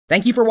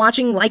Thank you for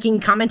watching,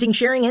 liking, commenting,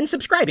 sharing, and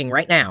subscribing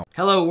right now.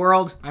 Hello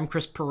world, I'm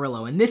Chris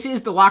Pirillo, and this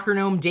is the Locker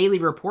Gnome Daily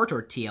Report,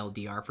 or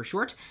TLDR for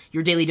short,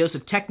 your daily dose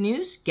of tech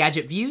news,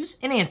 gadget views,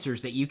 and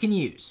answers that you can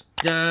use.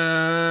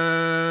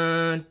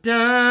 Dun,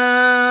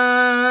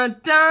 dun,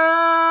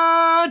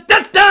 dun,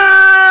 dun,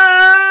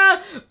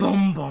 dun!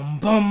 Bum, bum,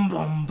 bum,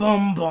 bum,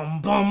 bum,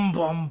 bum, bum,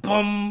 bum,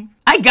 bum.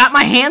 I got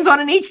my hands on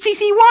an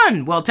HTC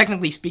One! Well,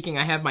 technically speaking,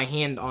 I have my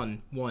hand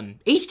on one.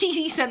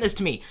 HTC sent this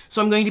to me,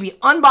 so I'm going to be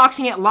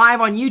unboxing it live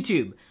on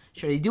YouTube.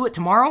 Should I do it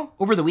tomorrow?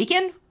 Over the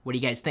weekend? What do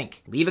you guys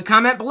think? Leave a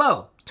comment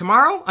below.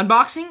 Tomorrow?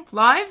 Unboxing?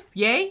 Live?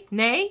 Yay?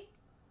 Nay?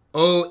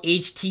 Oh,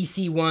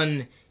 HTC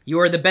One, you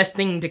are the best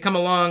thing to come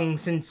along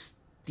since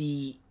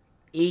the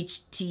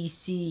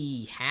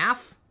HTC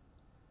half?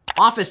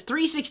 Office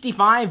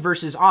 365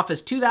 versus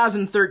Office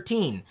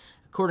 2013.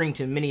 According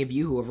to many of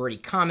you who have already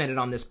commented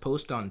on this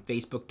post on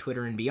Facebook,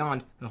 Twitter, and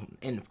beyond,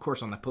 and of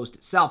course on the post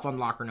itself on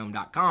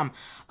lockergnome.com,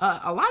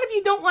 a lot of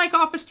you don't like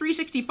Office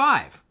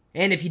 365.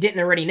 And if you didn't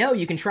already know,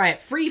 you can try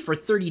it free for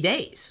 30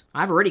 days.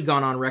 I've already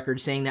gone on record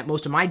saying that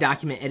most of my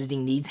document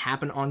editing needs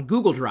happen on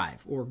Google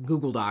Drive, or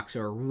Google Docs,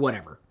 or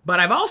whatever.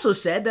 But I've also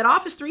said that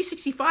Office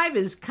 365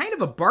 is kind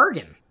of a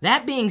bargain.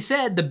 That being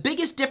said, the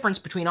biggest difference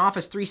between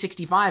Office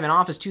 365 and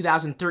Office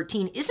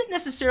 2013 isn't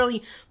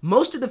necessarily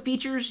most of the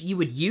features you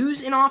would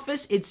use in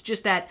Office, it's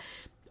just that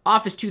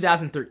Office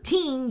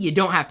 2013, you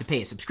don't have to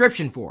pay a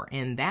subscription for,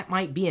 and that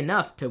might be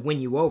enough to win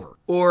you over.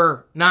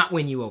 Or not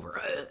win you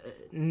over.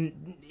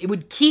 It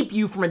would keep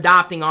you from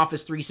adopting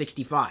Office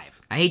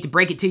 365. I hate to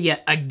break it to you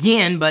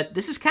again, but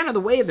this is kind of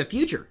the way of the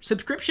future.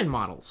 Subscription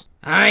models.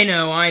 I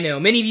know.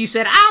 Many of you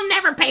said, I'll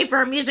never pay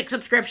for a music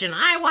subscription.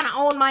 I want to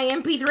own my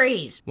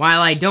MP3s.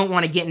 While I don't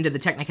want to get into the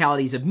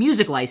technicalities of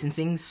music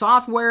licensing,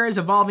 software is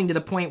evolving to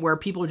the point where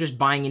people are just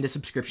buying into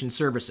subscription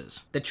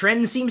services. The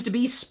trend seems to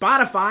be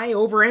Spotify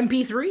over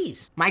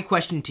MP3s. My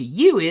question to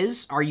you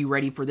is, are you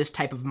ready for this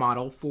type of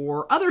model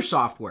for other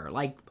software,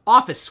 like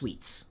Office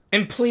suites?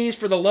 And please,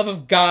 for the love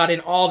of God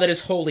and all that is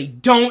holy,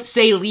 don't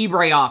say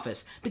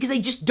LibreOffice, because they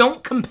just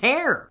don't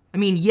compare. I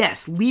mean,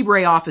 yes,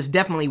 LibreOffice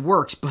definitely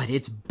works, but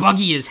it's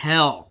buggy as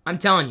hell. I'm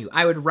telling you,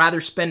 I would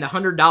rather spend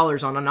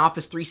 $100 on an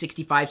Office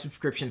 365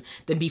 subscription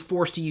than be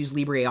forced to use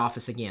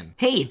LibreOffice again.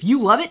 Hey, if you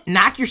love it,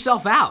 knock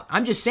yourself out.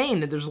 I'm just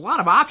saying that there's a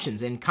lot of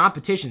options, and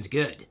competition's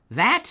good.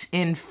 That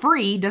and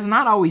free does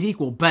not always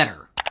equal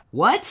better.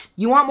 What?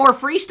 You want more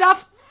free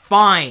stuff?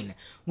 Fine.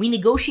 We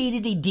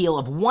negotiated a deal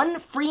of 1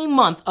 free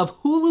month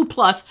of Hulu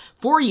Plus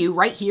for you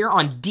right here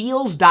on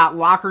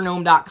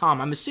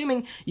deals.lockergnome.com. I'm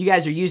assuming you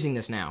guys are using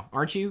this now,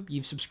 aren't you?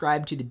 You've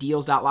subscribed to the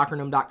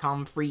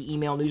deals.lockergnome.com free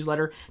email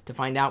newsletter to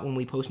find out when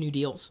we post new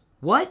deals.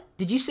 What?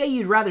 Did you say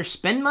you'd rather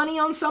spend money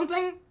on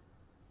something?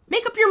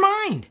 Make up your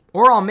mind.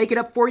 Or I'll make it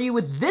up for you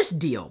with this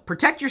deal.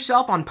 Protect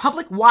yourself on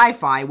public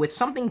Wi-Fi with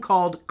something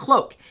called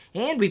Cloak.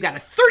 And we've got a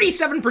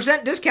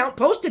 37% discount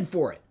posted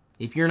for it.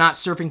 If you're not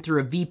surfing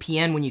through a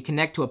VPN when you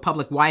connect to a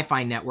public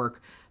Wi-Fi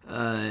network,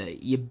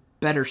 you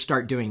better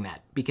start doing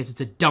that, because it's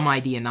a dumb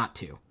idea not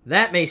to.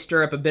 That may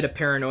stir up a bit of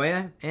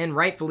paranoia, and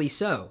rightfully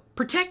so.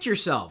 Protect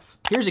yourself.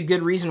 Here's a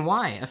good reason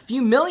why. A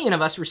few million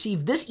of us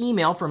received this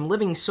email from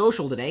Living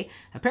Social today.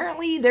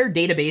 Apparently, their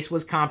database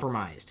was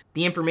compromised.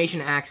 The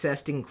information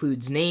accessed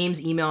includes names,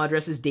 email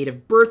addresses, date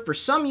of birth for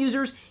some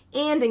users,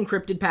 and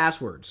encrypted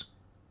passwords.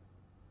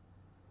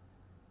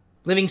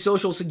 Living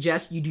Social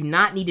suggests you do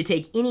not need to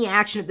take any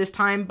action at this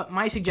time, but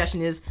my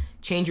suggestion is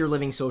change your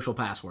Living Social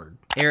password.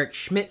 Eric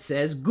Schmidt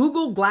says,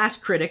 Google Glass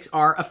critics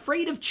are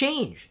afraid of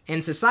change,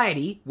 and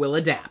society will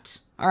adapt.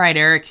 All right,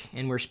 Eric,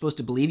 and we're supposed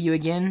to believe you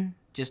again?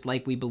 Just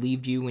like we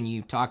believed you when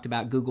you talked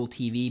about Google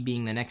TV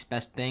being the next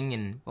best thing,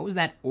 and what was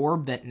that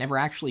orb that never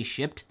actually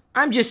shipped?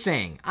 I'm just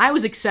saying, I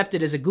was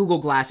accepted as a Google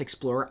Glass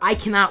explorer. I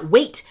cannot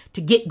wait to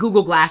get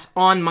Google Glass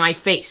on my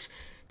face.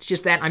 It's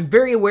just that I'm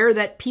very aware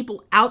that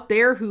people out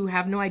there who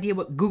have no idea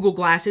what Google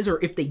Glass is, or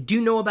if they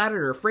do know about it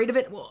or are afraid of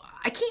it, well,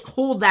 I can't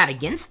hold that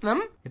against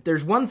them. If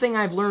there's one thing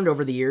I've learned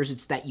over the years,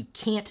 it's that you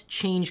can't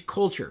change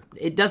culture.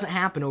 It doesn't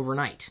happen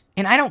overnight.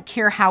 And I don't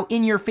care how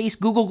in-your-face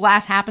Google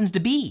Glass happens to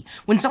be.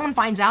 When someone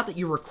finds out that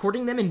you're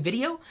recording them in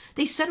video,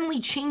 they suddenly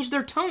change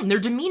their tone, their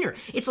demeanor.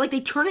 It's like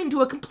they turn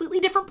into a completely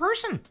different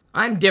person.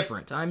 I'm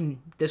different.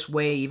 I'm this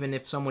way even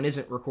if someone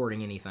isn't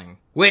recording anything.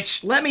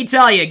 Which, let me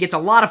tell you, gets a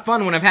lot of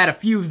fun when I've had a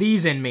few of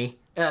these in me.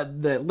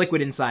 The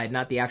liquid inside,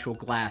 not the actual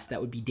glass. That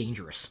would be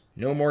dangerous.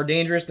 No more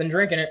dangerous than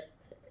drinking it.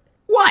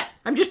 What?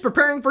 I'm just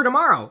preparing for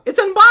tomorrow. It's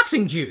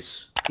unboxing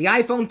juice. The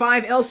iPhone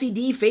 5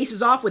 LCD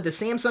faces off with the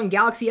Samsung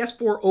Galaxy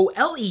S4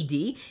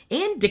 OLED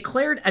and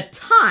declared a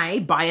tie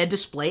by a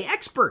display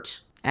expert.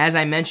 As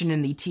I mentioned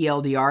in the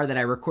TLDR that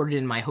I recorded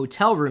in my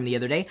hotel room the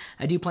other day,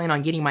 I do plan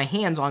on getting my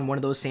hands on one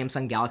of those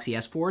Samsung Galaxy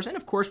S4s, and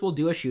of course we'll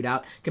do a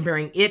shootout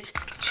comparing it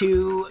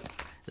to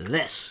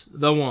this,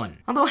 the one.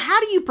 Although, how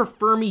do you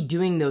prefer me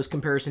doing those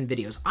comparison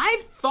videos?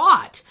 I've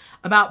thought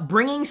about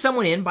bringing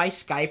someone in by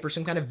Skype or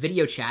some kind of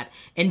video chat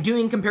and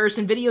doing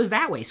comparison videos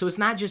that way. So it's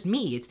not just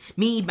me, it's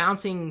me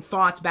bouncing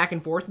thoughts back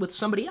and forth with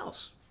somebody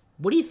else.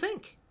 What do you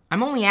think?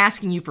 I'm only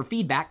asking you for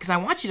feedback because I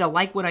want you to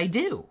like what I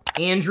do.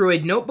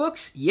 Android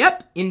notebooks?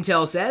 Yep,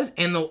 Intel says,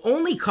 and they'll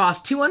only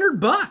cost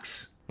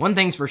 $200. One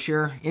thing's for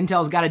sure,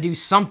 Intel's got to do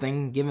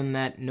something, given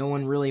that no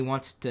one really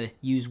wants to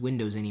use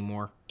Windows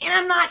anymore. And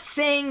I'm not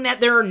saying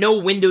that there are no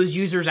Windows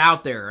users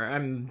out there.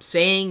 I'm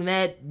saying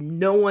that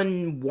no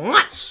one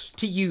wants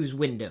to use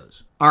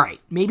Windows. Alright,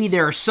 maybe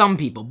there are some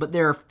people, but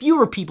there are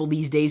fewer people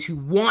these days who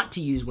want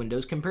to use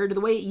Windows compared to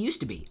the way it used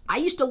to be. I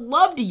used to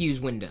love to use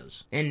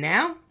Windows, and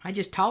now I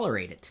just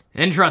tolerate it.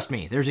 And trust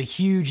me, there's a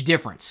huge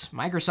difference.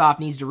 Microsoft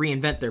needs to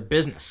reinvent their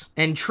business.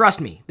 And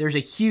trust me, there's a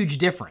huge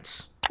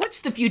difference.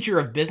 What's the future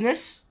of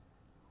business?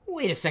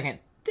 Wait a second,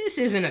 this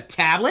isn't a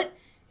tablet.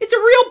 It's a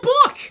real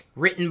book!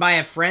 Written by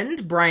a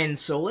friend, Brian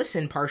Solis,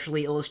 and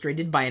partially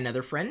illustrated by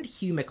another friend,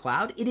 Hugh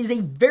McLeod. It is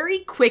a very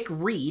quick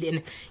read,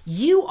 and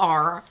you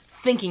are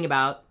thinking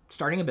about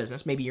starting a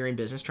business. Maybe you're in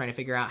business trying to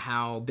figure out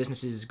how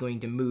business is going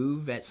to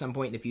move at some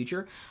point in the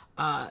future.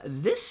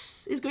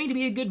 This is going to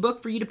be a good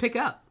book for you to pick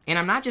up. And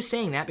I'm not just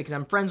saying that because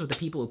I'm friends with the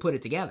people who put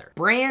it together.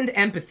 Brand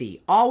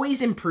empathy.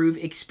 Always improve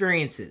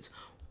experiences.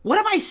 What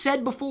have I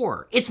said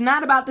before? It's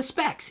not about the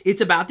specs.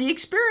 It's about the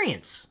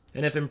experience.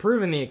 And if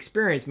improving the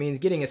experience means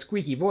getting a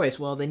squeaky voice,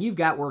 well, then you've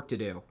got work to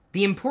do.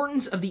 The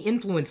importance of the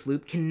influence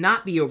loop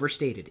cannot be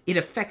overstated. It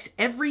affects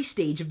every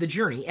stage of the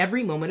journey,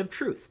 every moment of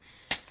truth.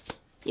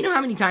 You know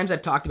how many times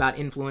I've talked about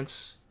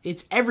influence?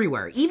 It's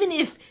everywhere. Even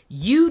if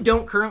you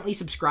don't currently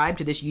subscribe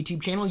to this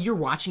YouTube channel, you're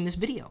watching this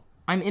video.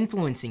 I'm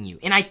influencing you.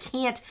 And I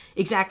can't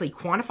exactly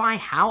quantify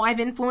how I've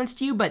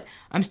influenced you, but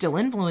I'm still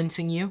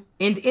influencing you.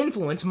 And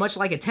influence, much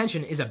like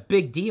attention, is a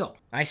big deal.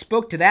 I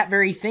spoke to that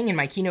very thing in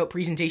my keynote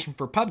presentation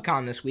for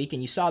PubCon this week,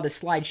 and you saw this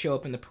slide show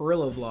up in the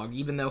Pirillo vlog,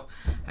 even though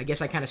I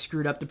guess I kind of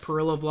screwed up the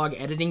Pirillo vlog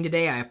editing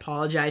today. I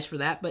apologize for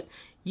that, but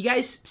you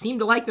guys seem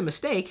to like the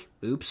mistake.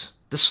 Oops.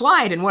 The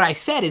slide and what I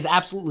said is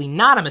absolutely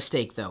not a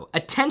mistake, though.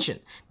 Attention.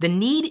 The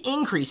need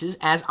increases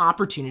as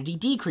opportunity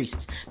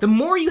decreases. The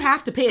more you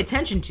have to pay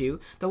attention to,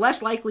 the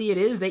less likely it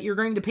is that you're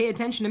going to pay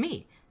attention to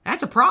me.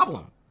 That's a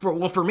problem.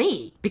 For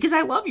me, because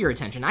I love your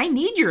attention. I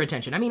need your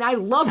attention. I mean, I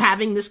love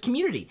having this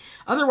community.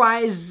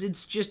 Otherwise,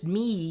 it's just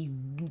me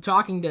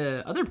talking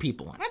to other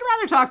people, and I'd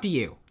rather talk to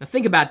you. Now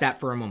think about that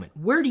for a moment.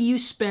 Where do you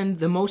spend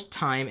the most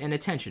time and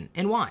attention,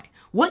 and why?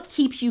 What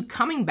keeps you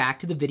coming back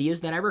to the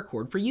videos that I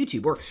record for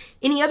YouTube, or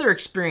any other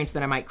experience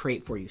that I might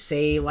create for you?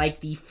 Say,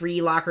 like the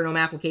free Locker Gnome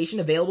application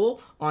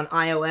available on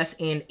iOS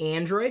and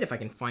Android, if I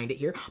can find it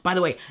here. By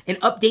the way, an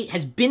update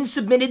has been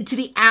submitted to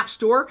the App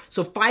Store,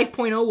 so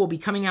 5.0 will be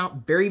coming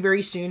out very,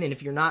 very soon, and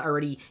if you're not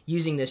already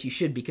using this, you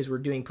should, because we're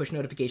doing push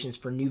notifications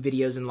for new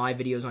videos and live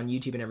videos on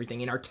YouTube and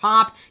everything. And our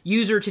top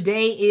user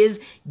today is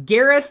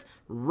Gareth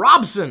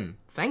Robson.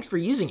 Thanks for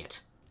using it.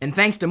 And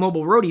thanks to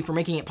Mobile Roadie for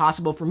making it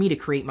possible for me to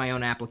create my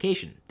own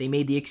application. They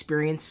made the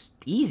experience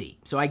easy,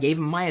 so I gave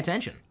them my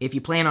attention. If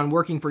you plan on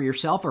working for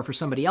yourself or for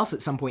somebody else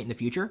at some point in the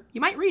future, you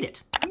might read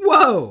it.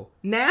 Whoa!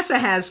 NASA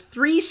has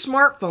 3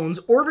 smartphones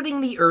orbiting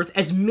the Earth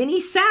as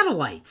mini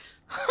satellites.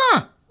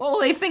 Huh, what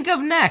will they think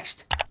of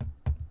next?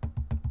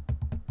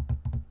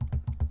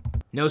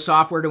 No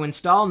software to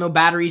install, no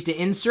batteries to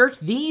insert.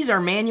 These are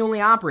manually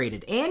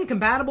operated and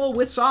compatible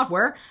with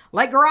software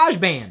like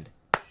GarageBand.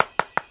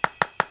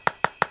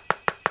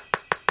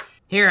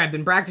 Here, I've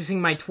been practicing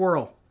my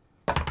twirl.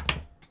 I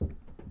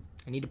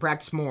need to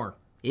practice more.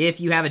 If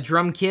you have a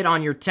drum kit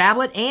on your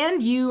tablet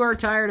and you are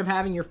tired of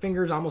having your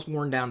fingers almost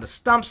worn down to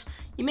stumps,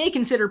 you may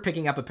consider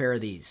picking up a pair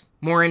of these.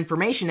 More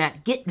information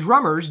at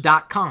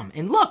getdrummers.com.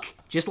 And look,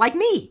 just like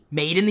me,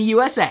 made in the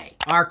USA.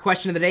 Our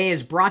question of the day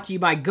is brought to you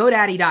by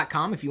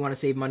GoDaddy.com. If you want to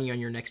save money on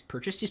your next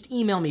purchase, just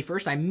email me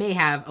first. I may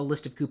have a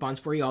list of coupons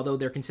for you, although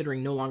they're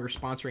considering no longer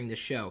sponsoring this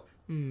show.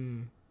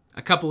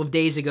 A couple of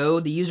days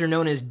ago, the user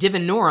known as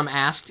Divinorum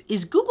asked,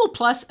 is Google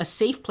Plus a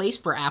safe place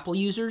for Apple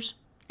users?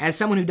 As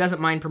someone who doesn't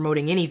mind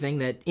promoting anything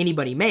that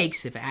anybody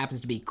makes, if it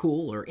happens to be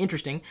cool or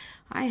interesting,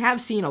 I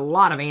have seen a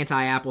lot of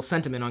anti-Apple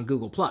sentiment on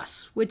Google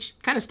Plus, which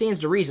kind of stands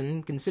to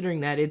reason, considering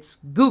that it's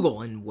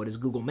Google, and what does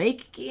Google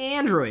make?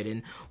 Android,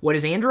 and what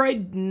is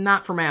Android?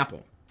 Not from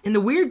Apple. And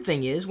the weird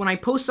thing is, when I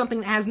post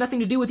something that has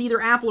nothing to do with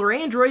either Apple or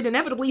Android,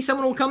 inevitably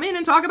someone will come in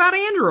and talk about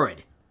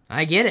Android.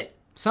 I get it.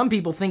 Some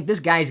people think this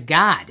guy's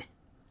God.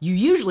 You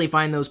usually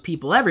find those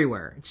people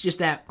everywhere. It's just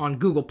that on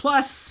Google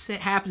Plus, it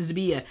happens to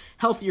be a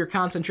healthier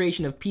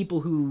concentration of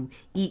people who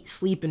eat,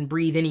 sleep, and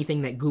breathe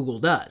anything that Google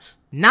does.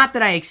 Not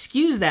that I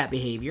excuse that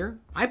behavior.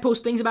 I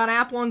post things about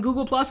Apple on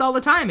Google Plus all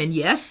the time, and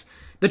yes,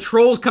 the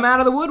trolls come out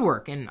of the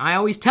woodwork, and I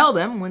always tell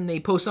them when they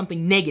post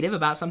something negative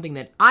about something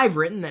that I've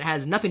written that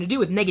has nothing to do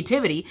with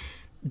negativity,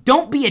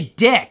 don't be a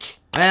dick.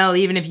 Well,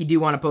 even if you do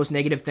want to post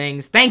negative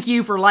things, thank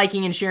you for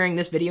liking and sharing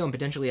this video and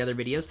potentially other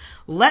videos.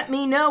 Let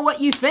me know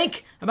what you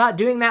think about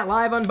doing that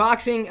live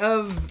unboxing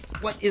of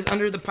what is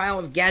under the pile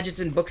of gadgets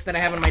and books that I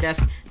have on my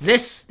desk. The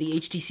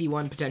HTC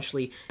One,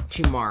 potentially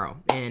tomorrow.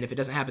 And if it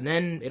doesn't happen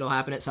then, it'll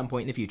happen at some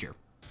point in the future.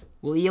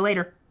 We'll see you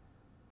later.